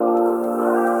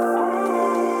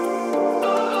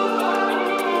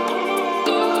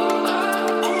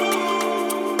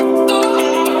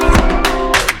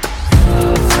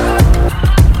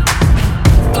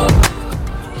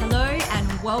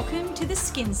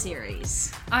Skin series.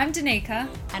 I'm Danika.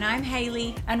 And I'm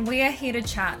Hayley. And we are here to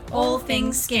chat all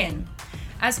things skin.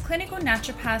 As clinical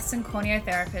naturopaths and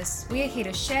corneotherapists, we are here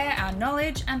to share our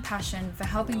knowledge and passion for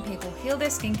helping people heal their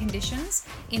skin conditions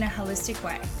in a holistic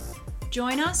way.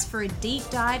 Join us for a deep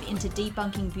dive into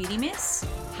debunking beauty myths,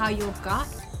 how your gut,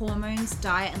 hormones,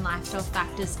 diet and lifestyle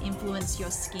factors influence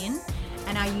your skin,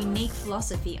 and our unique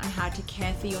philosophy on how to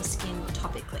care for your skin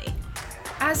topically.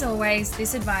 As always,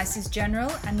 this advice is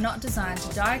general and not designed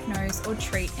to diagnose or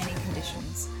treat any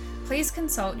conditions. Please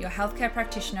consult your healthcare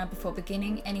practitioner before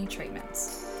beginning any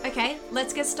treatments. Okay,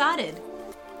 let's get started.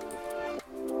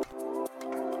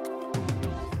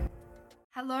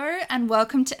 Hello and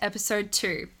welcome to episode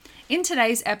 2. In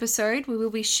today's episode, we will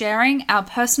be sharing our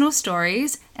personal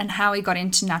stories and how we got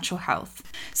into natural health.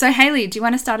 So Hayley, do you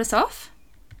want to start us off?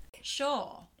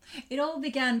 Sure. It all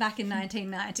began back in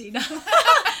 1990.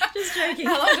 Just joking.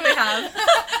 How long do we have?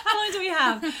 How long do we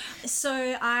have?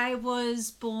 So I was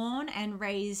born and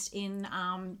raised in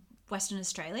Western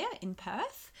Australia, in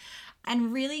Perth.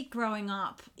 And really growing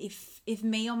up, if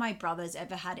me or my brothers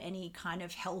ever had any kind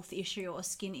of health issue or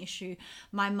skin issue,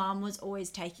 my mum was always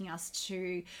taking us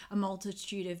to a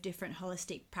multitude of different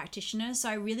holistic practitioners. So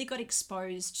I really got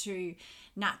exposed to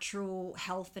natural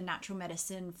health and natural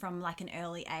medicine from like an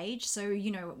early age. So,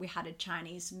 you know, we had a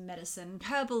Chinese medicine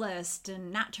herbalist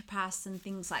and naturopaths and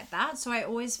things like that. So I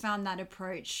always found that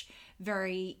approach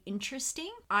very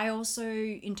interesting. I also,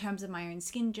 in terms of my own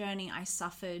skin journey, I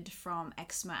suffered from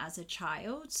eczema as a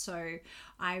child. So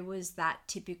I was that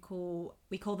typical,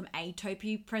 we call them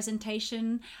atopy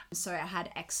presentation. So I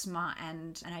had eczema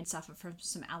and I'd suffer from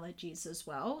some allergies as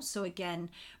well. So again,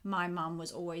 my mum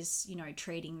was always, you know,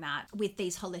 treating that with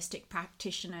these holistic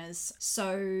practitioners.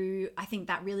 So I think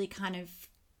that really kind of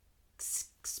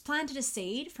planted a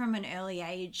seed from an early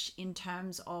age in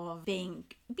terms of being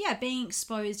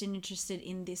exposed and interested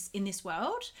in this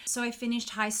world. So I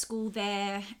finished high school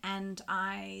there, and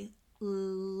I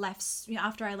left.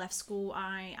 After I left school,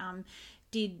 I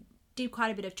did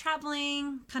quite a bit of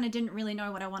traveling. Kind of didn't really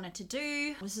know what I wanted to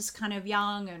do. I was just kind of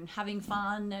young and having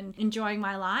fun and enjoying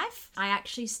my life. I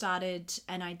actually started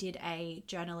and I did a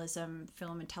journalism,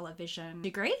 film and television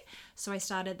degree. So I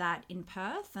started that in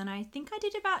Perth, and I think I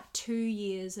did about 2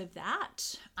 years of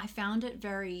that. I found it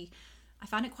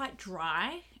quite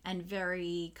dry and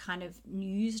very kind of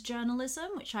news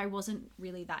journalism, which I wasn't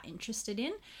really that interested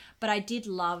in. But I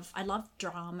loved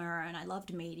drama and I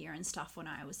loved media and stuff when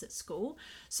I was at school.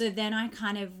 So then I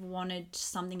kind of wanted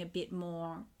something a bit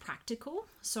more practical.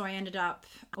 So I ended up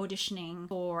auditioning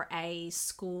for a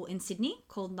school in Sydney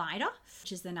called NIDA,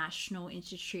 which is the National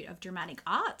Institute of Dramatic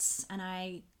Arts. And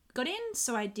I got in,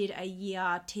 so I did a year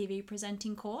TV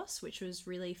presenting course, which was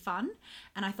really fun.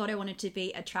 And I thought I wanted to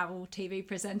be a travel TV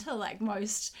presenter like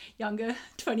most younger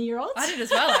 20-year-olds. I did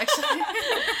as well, actually.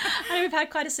 And we've had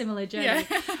quite a similar journey.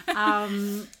 Yeah.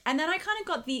 And then I kind of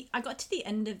got to the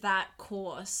end of that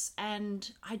course,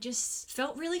 and I just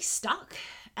felt really stuck.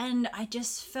 And I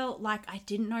just felt like I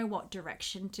didn't know what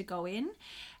direction to go in.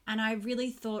 And I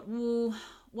really thought, well,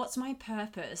 what's my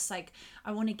purpose? Like,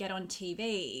 I want to get on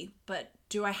TV, but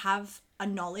do I have a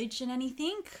knowledge in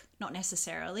anything? Not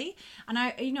necessarily. And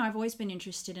I've always been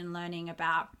interested in learning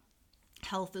about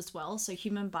health as well. So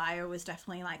human bio was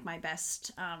definitely like my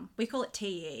best, we call it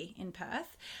TE in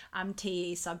Perth,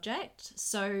 TE subject.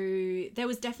 So there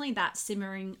was definitely that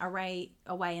simmering away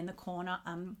in the corner,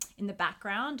 in the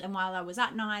background. And while I was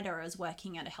at night, or I was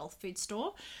working at a health food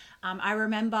store, I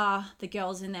remember the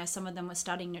girls in there, some of them were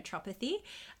studying naturopathy,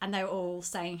 and they were all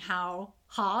saying how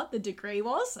hard the degree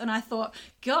was. And I thought,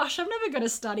 gosh, I'm never going to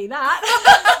study that.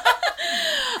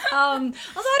 Although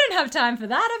I don't have time for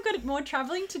that. I've got more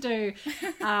traveling to do.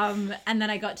 And then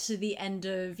I got to the end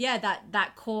of,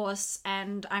 that course.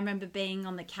 And I remember being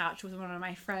on the couch with one of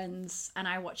my friends, and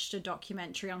I watched a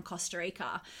documentary on Costa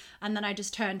Rica. And then I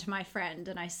just turned to my friend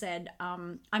and I said,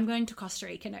 I'm going to Costa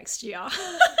Rica next year.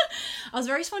 I was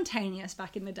very spontaneous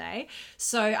back in the day.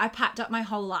 So I packed up my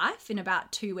whole life in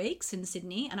about 2 weeks in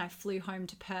Sydney, and I flew home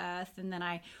to Perth, and then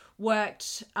I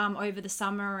worked over the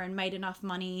summer and made enough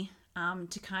money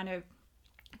to kind of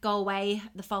go away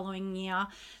the following year.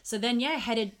 So then,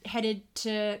 headed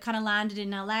to, kind of landed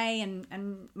in LA,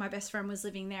 and my best friend was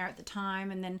living there at the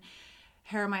time. And then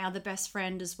her and my other best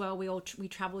friend as well, we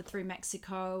traveled through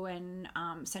Mexico and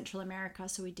Central America.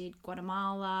 So we did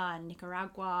Guatemala and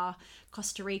Nicaragua,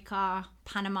 Costa Rica,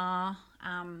 Panama,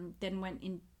 then went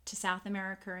into South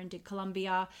America and did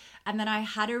Colombia. And then I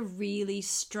had a really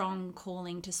strong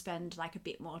calling to spend like a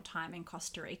bit more time in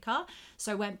Costa Rica.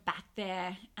 So I went back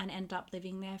there and ended up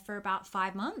living there for about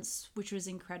 5 months, which was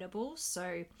incredible.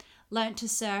 So learnt to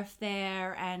surf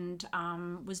there and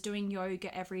was doing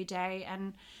yoga every day,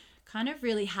 and kind of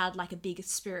really had like a big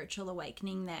spiritual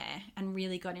awakening there, and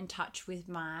really got in touch with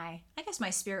my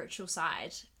spiritual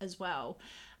side as well.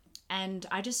 And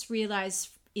I just realized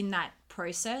in that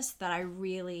process that I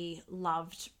really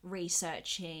loved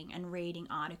researching and reading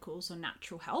articles on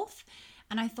natural health.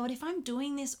 And I thought, if I'm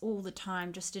doing this all the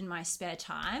time, just in my spare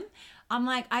time, I'm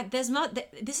like, this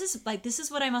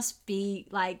is what I must be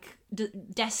like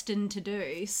destined to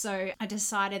do. So I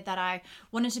decided that I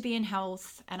wanted to be in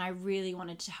health, and I really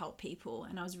wanted to help people.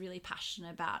 And I was really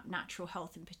passionate about natural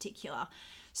health in particular.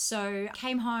 So I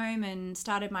came home and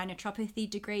started my naturopathy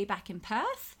degree back in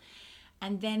Perth.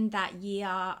 And then that year,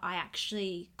 I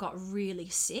actually got really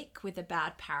sick with a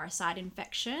bad parasite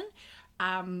infection.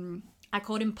 I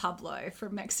called him Pablo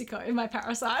from Mexico, my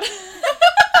parasite.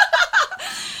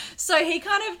 So he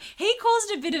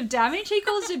caused a bit of damage. He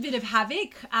caused a bit of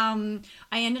havoc. I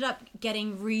ended up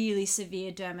getting really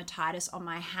severe dermatitis on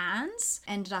my hands.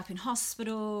 Ended up in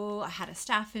hospital. I had a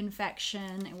staph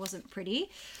infection. It wasn't pretty.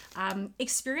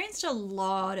 Experienced a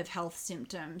lot of health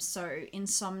symptoms. So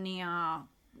insomnia,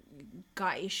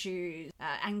 gut issues,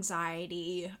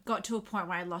 anxiety. Got to a point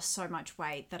where I lost so much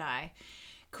weight that I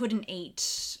couldn't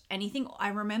eat anything. I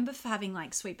remember having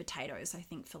like sweet potatoes, I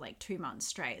think, for like 2 months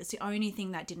straight. It's the only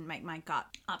thing that didn't make my gut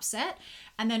upset.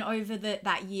 And then over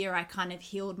that year, I kind of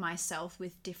healed myself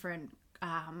with different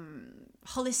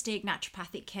holistic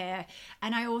naturopathic care.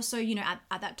 And I also, at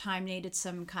that time needed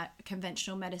some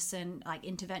conventional medicine, like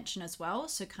intervention as well.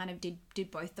 So kind of did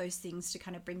both those things to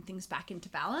kind of bring things back into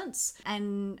balance.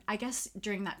 And I guess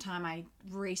during that time, I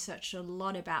researched a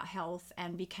lot about health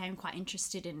and became quite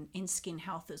interested in skin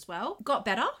health as well. Got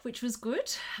better, which was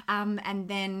good. And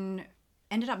then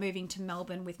ended up moving to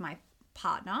Melbourne with my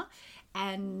partner,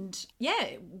 and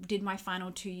did my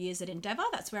final 2 years at Endeavour.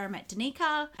 That's where I met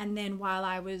Danika. And then while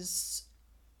I was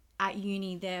at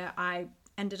uni there, I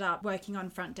ended up working on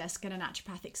front desk at a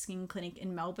naturopathic skin clinic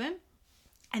in Melbourne.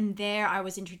 And there I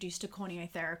was introduced to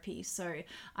corneotherapy. So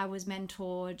I was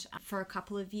mentored for a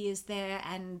couple of years there,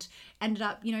 and ended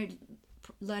up,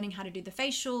 learning how to do the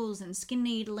facials and skin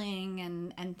needling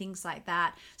and things like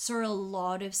that. Saw a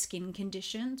lot of skin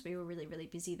conditions. We were really, really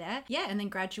busy there. Yeah, and then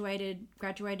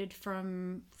graduated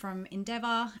from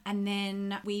Endeavour, and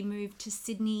then we moved to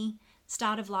Sydney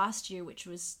start of last year, which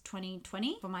was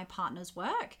 2020, for my partner's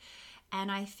work. And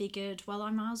I figured, well,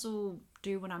 I might as well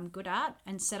do what I'm good at,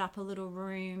 and set up a little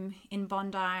room in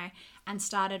Bondi and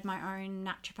started my own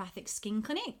naturopathic skin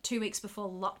clinic 2 weeks before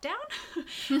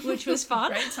lockdown, which was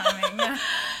fun. Great timing. Yeah.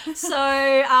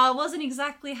 So wasn't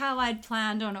exactly how I'd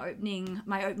planned on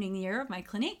my opening year of my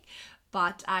clinic,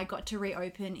 but I got to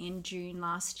reopen in June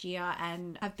last year,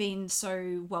 and I've been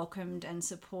so welcomed and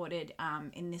supported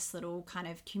in this little kind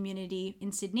of community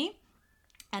in Sydney.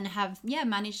 And have,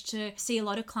 managed to see a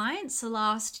lot of clients the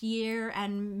last year,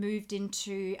 and moved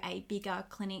into a bigger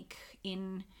clinic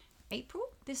in April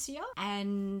this year.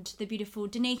 And the beautiful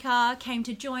Danika came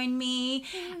to join me.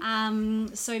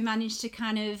 So managed to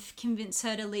kind of convince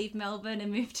her to leave Melbourne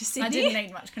and move to Sydney. I didn't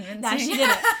need much convincing. No, she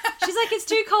didn't. She's like, it's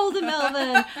too cold in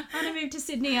Melbourne. I want to move to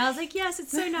Sydney. I was like, yes,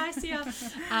 it's so nice here.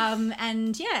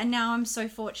 And now I'm so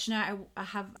fortunate. I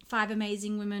have 5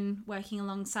 amazing women working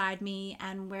alongside me,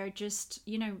 and we're just,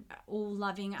 all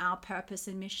loving our purpose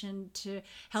and mission to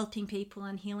helping people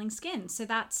and healing skin. So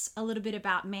that's a little bit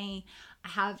about me. I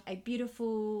have a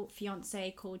beautiful fiance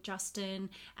called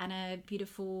Justin, and a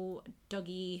beautiful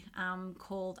doggy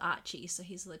called Archie. So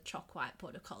he's a chalk white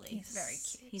border collie. He's very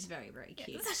cute. He's very, very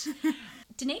cute.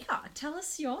 Danika, tell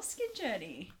us your skin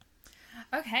journey.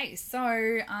 Okay, so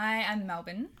I am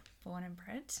Melbourne, born and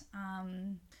bred.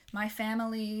 My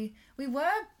family, we were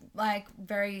like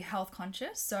very health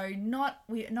conscious, so not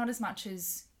as much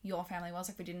as your family was.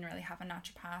 Like, we didn't really have a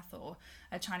naturopath or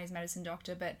a Chinese medicine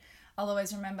doctor, but I'll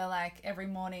always remember, like, every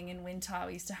morning in winter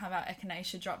we used to have our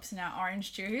echinacea drops in our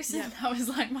orange juice. Yep. And that was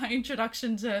like my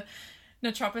introduction to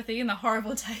naturopathy and the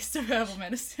horrible taste of herbal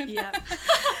medicine. Yeah.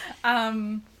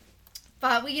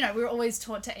 But we were always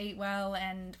taught to eat well,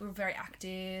 and we were very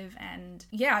active, and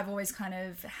I've always kind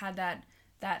of had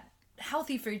that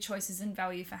healthy food choices and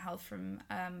value for health from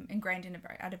ingrained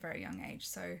at a very young age.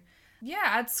 So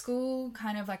at school,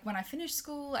 kind of like when I finished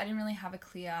school, I didn't really have a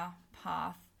clear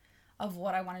path of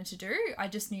what I wanted to do. I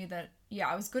just knew that,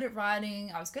 I was good at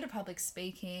writing, I was good at public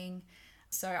speaking.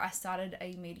 So I started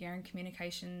a media and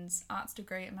communications arts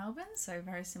degree at Melbourne. So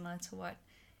very similar to what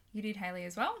you did, Hayley,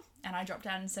 as well. And I dropped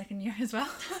out in second year as well.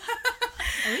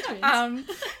 Are we twins?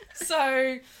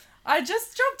 So I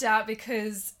just dropped out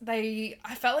because I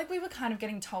felt like we were kind of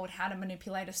getting told how to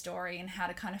manipulate a story and how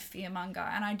to kind of fearmonger.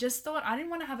 And I just thought I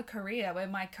didn't want to have a career where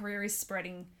my career is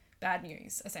spreading bad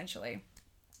news, essentially.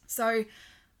 So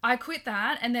I quit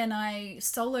that, and then I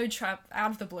solo trap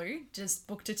out of the blue, just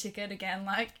booked a ticket again,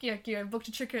 booked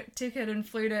a ticket and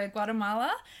flew to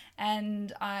Guatemala,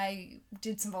 and I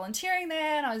did some volunteering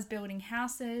there, and I was building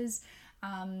houses,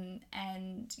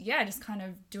 just kind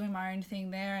of doing my own thing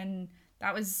there, and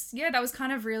that was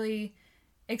kind of really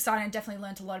exciting. I definitely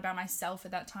learned a lot about myself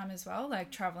at that time as well,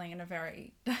 like traveling in a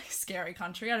very scary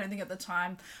country. I don't think at the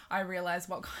time I realized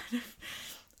what kind of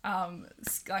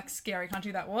scary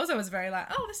country that was. I was very like,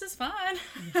 oh, this is fun.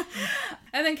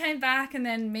 And then came back, and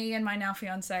then me and my now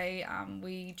fiance,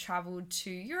 we traveled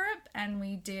to Europe, and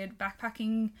we did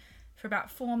backpacking for about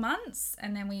 4 months,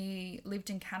 and then we lived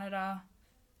in Canada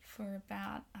for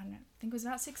about, I think it was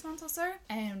about 6 months or so.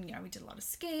 And we did a lot of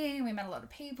skiing, we met a lot of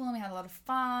people, and we had a lot of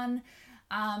fun.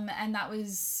 And that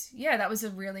was a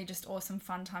really just awesome,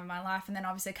 fun time in my life. And then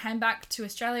obviously I came back to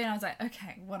Australia, and I was like,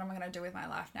 okay, what am I going to do with my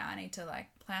life now? I need to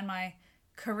plan my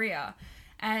career.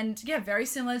 And very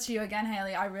similar to you again,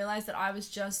 Hayley, I realized that I was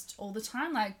just all the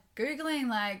time Googling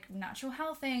natural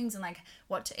health things and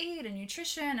what to eat and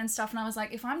nutrition and stuff. And I was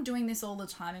like, if I'm doing this all the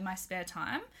time in my spare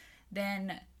time,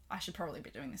 then I should probably be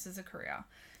doing this as a career.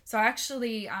 So I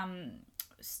actually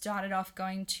started off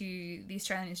going to the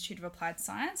Australian Institute of Applied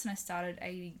Science, and I started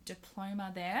a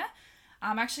diploma there.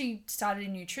 I actually started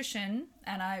in nutrition,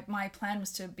 and my plan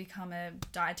was to become a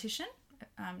dietitian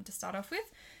to start off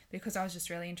with, because I was just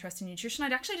really interested in nutrition.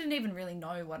 I actually didn't even really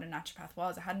know what a naturopath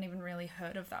was. I hadn't even really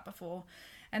heard of that before.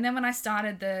 And then when I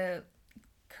started, the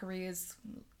careers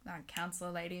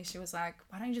counselor lady, she was like,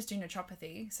 why don't you just do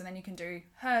naturopathy? So then you can do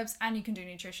herbs and you can do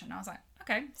nutrition. I was like,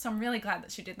 okay. So I'm really glad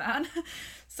that she did that.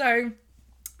 So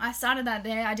I started that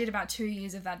there. I did about 2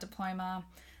 years of that diploma,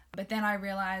 but then I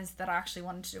realized that I actually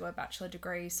wanted to do a bachelor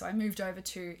degree. So I moved over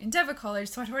to Endeavour College.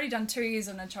 So I'd already done 2 years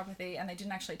of naturopathy, and they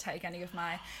didn't actually take any of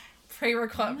my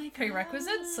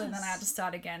prerequisites. So then I had to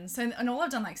start again. So, and all I've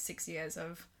done 6 years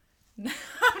of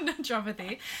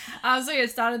naturopathy. So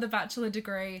started the bachelor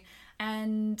degree,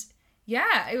 and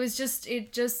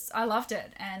I loved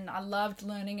it, and I loved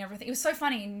learning everything. It was so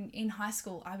funny. In high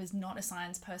school, I was not a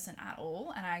science person at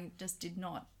all, and I just did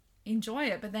not enjoy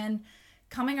it. But then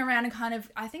coming around and kind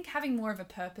of, I think, having more of a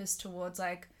purpose towards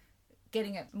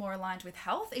getting it more aligned with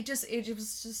health, it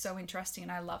was just so interesting,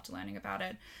 and I loved learning about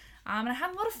it. And I had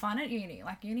a lot of fun at uni.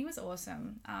 Uni was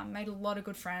awesome. Made a lot of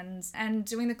good friends, and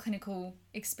doing the clinical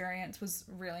experience was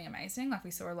really amazing.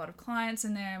 We saw a lot of clients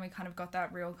in there, and we kind of got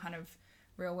that real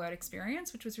world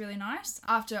experience, which was really nice.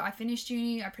 After I finished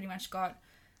uni, I pretty much got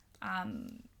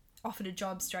offered a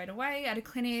job straight away at a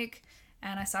clinic,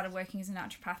 and I started working as a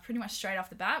naturopath pretty much straight off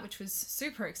the bat, which was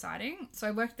super exciting. So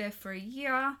I worked there for a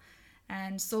year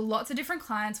and saw lots of different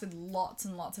clients with lots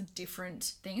and lots of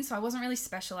different things. So I wasn't really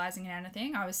specializing in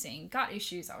anything. I was seeing gut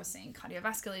issues, I was seeing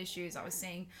cardiovascular issues, I was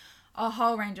seeing a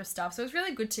whole range of stuff. So it was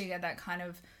really good to get that kind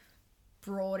of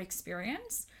broad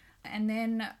experience. And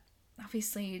then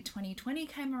obviously 2020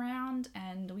 came around,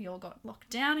 and we all got locked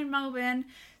down in Melbourne.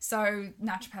 So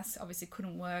naturopaths obviously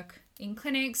couldn't work in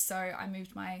clinics. So I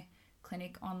moved my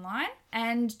clinic online.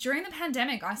 And during the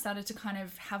pandemic, I started to kind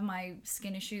of have my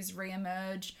skin issues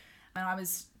re-emerge. And I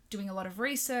was doing a lot of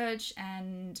research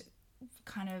and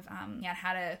kind of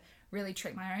how to really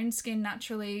treat my own skin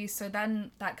naturally. So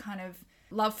then that kind of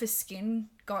love for skin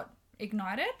got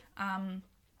ignited. I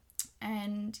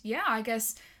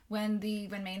guess when me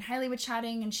and Hayley were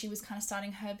chatting, and she was kind of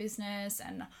starting her business,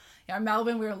 and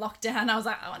Melbourne, we were locked down. I was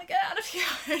like, I want to get out of here.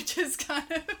 It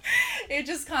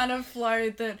just kind of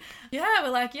flowed that, we're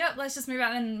like, yep, let's just move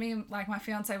out. And me, my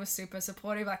fiance was super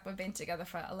supportive. We've been together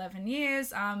for 11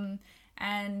 years. He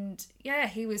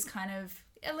was kind of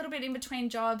a little bit in between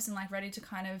jobs and ready to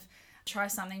kind of try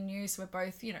something new. So we're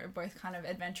both kind of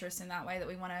adventurous in that way, that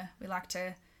we like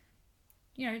to,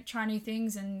 try new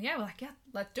things. And we're like,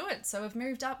 let's do it. So we've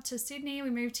moved up to Sydney. We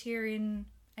moved here in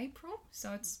April.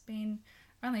 So it's been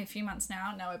only a few months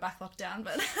now. Now we're back locked down,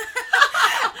 but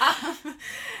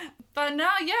but now,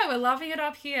 we're loving it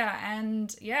up here.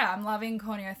 And I'm loving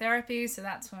corneotherapy. So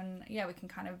that's when, we can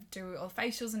kind of do all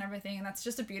facials and everything. And that's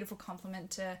just a beautiful complement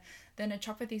to the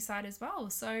naturopathy side as well.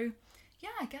 So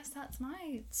I guess that's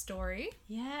my story.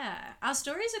 Yeah, our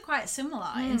stories are quite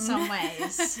similar in some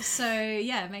ways. So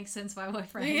it makes sense why we're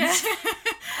friends. Yeah.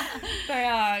 They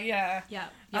are, yeah. Yeah.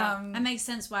 It makes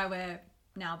sense why we're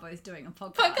now both doing a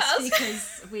podcast.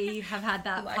 Because we have had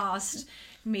that past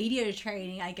media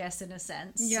training, I guess, in a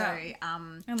sense. Yeah. So,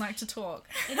 and like to talk.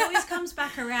 It always comes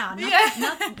back around.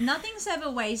 Nothing's ever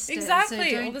wasted.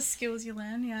 Exactly. So all the skills you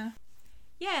learn, yeah.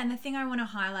 Yeah, and the thing I want to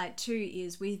highlight too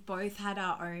is we've both had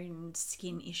our own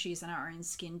skin issues and our own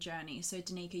skin journey. So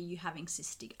Danika, you having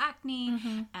cystic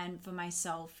acne, and for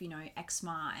myself,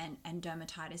 eczema and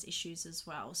dermatitis issues as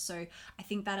well. So I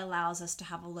think that allows us to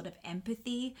have a lot of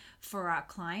empathy for our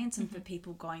clients and for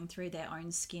people going through their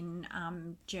own skin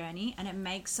journey. And it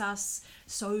makes us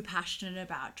so passionate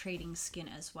about treating skin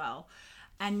as well.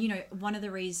 And, one of the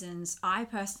reasons I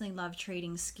personally love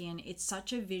treating skin, it's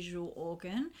such a visual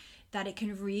organ that it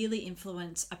can really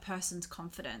influence a person's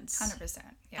confidence. 100%.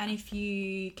 Yeah. And if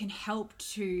you can help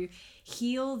to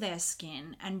heal their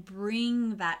skin and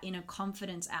bring that inner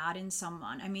confidence out in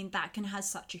someone, I mean, that can have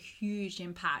such a huge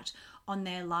impact on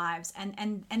their lives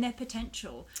and their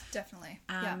potential. Definitely.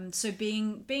 So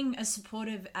being as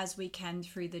supportive as we can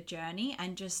through the journey,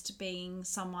 and just being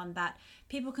someone that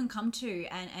people can come to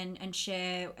and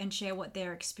share what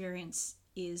their experience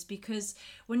is, because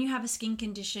when you have a skin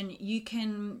condition, you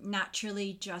can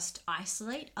naturally just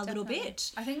isolate a little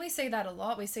bit. I think we see that a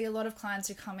lot. We see a lot of clients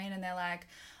who come in and they're like,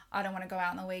 I don't want to go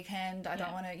out on the weekend. I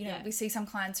don't want to, we see some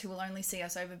clients who will only see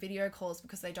us over video calls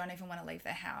because they don't even want to leave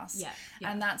their house. Yeah.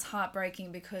 And that's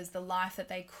heartbreaking, because the life that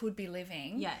they could be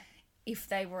living, if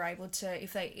they were able to,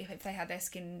 if they had their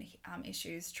skin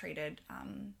issues treated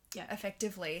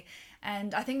effectively.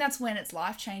 And I think that's when it's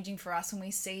life-changing for us, when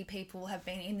we see people have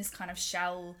been in this kind of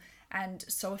shell and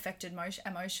so affected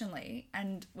emotionally,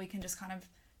 and we can just kind of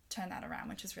turn that around,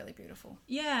 which is really beautiful.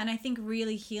 Yeah, and I think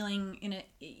really healing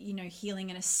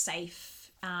in a safe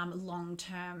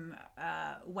long-term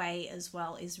way as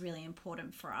well is really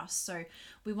important for us. So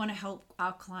we want to help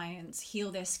our clients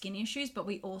heal their skin issues, but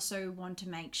we also want to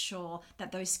make sure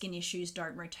that those skin issues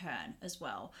don't return as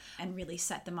well, and really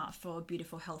set them up for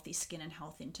beautiful, healthy skin and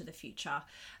health into the future.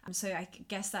 So I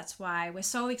guess that's why we're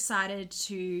so excited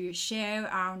to share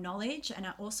our knowledge and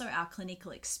also our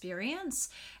clinical experience,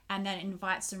 and then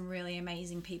invite some really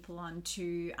amazing people on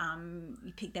to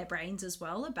pick their brains as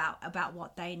well about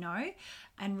what they know,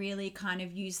 and really kind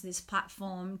of use this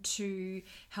platform to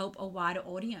help a wider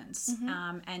audience.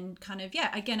 And kind of,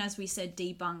 again, as we said,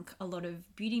 debunk a lot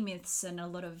of beauty myths and a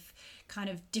lot of kind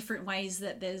of different ways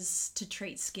that there's to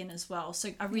treat skin as well. So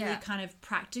a really kind of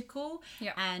practical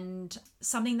and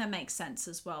something that makes sense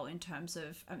as well in terms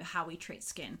of how we treat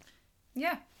skin.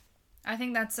 Yeah. I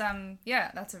think that's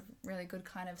that's a really good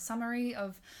kind of summary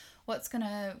of what's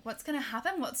gonna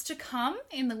happen, what's to come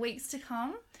in the weeks to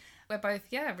come. We're both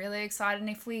really excited, and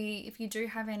if you do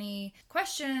have any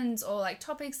questions or like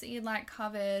topics that you'd like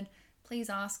covered, please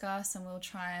ask us, and we'll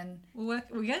try and we're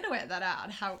going to work that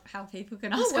out, how people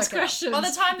can ask us questions. By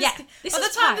the time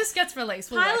this gets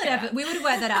released, we'll work it out. We would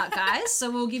work that out, guys.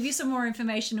 So we'll give you some more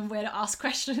information on where to ask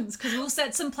questions, because we'll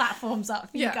set some platforms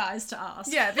up for you guys to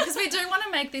ask. Yeah, because we do want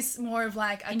to make this more of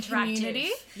like a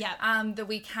community. Yeah. That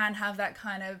we can have that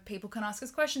kind of, people can ask us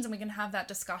questions and we can have that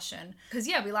discussion. Because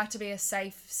we like to be a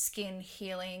safe skin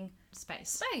healing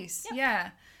space. Yep.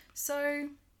 Yeah. So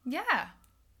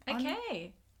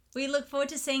Okay. We look forward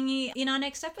to seeing you in our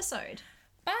next episode.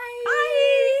 Bye.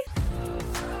 Bye.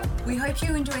 We hope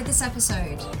you enjoyed this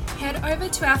episode. Head over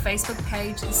to our Facebook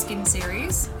page, The Skin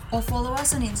Series, or follow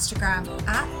us on Instagram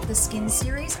at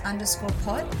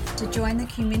 @theSkinSeries_pod to join the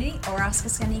community or ask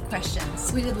us any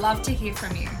questions. We would love to hear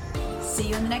from you. See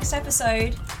you in the next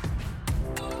episode.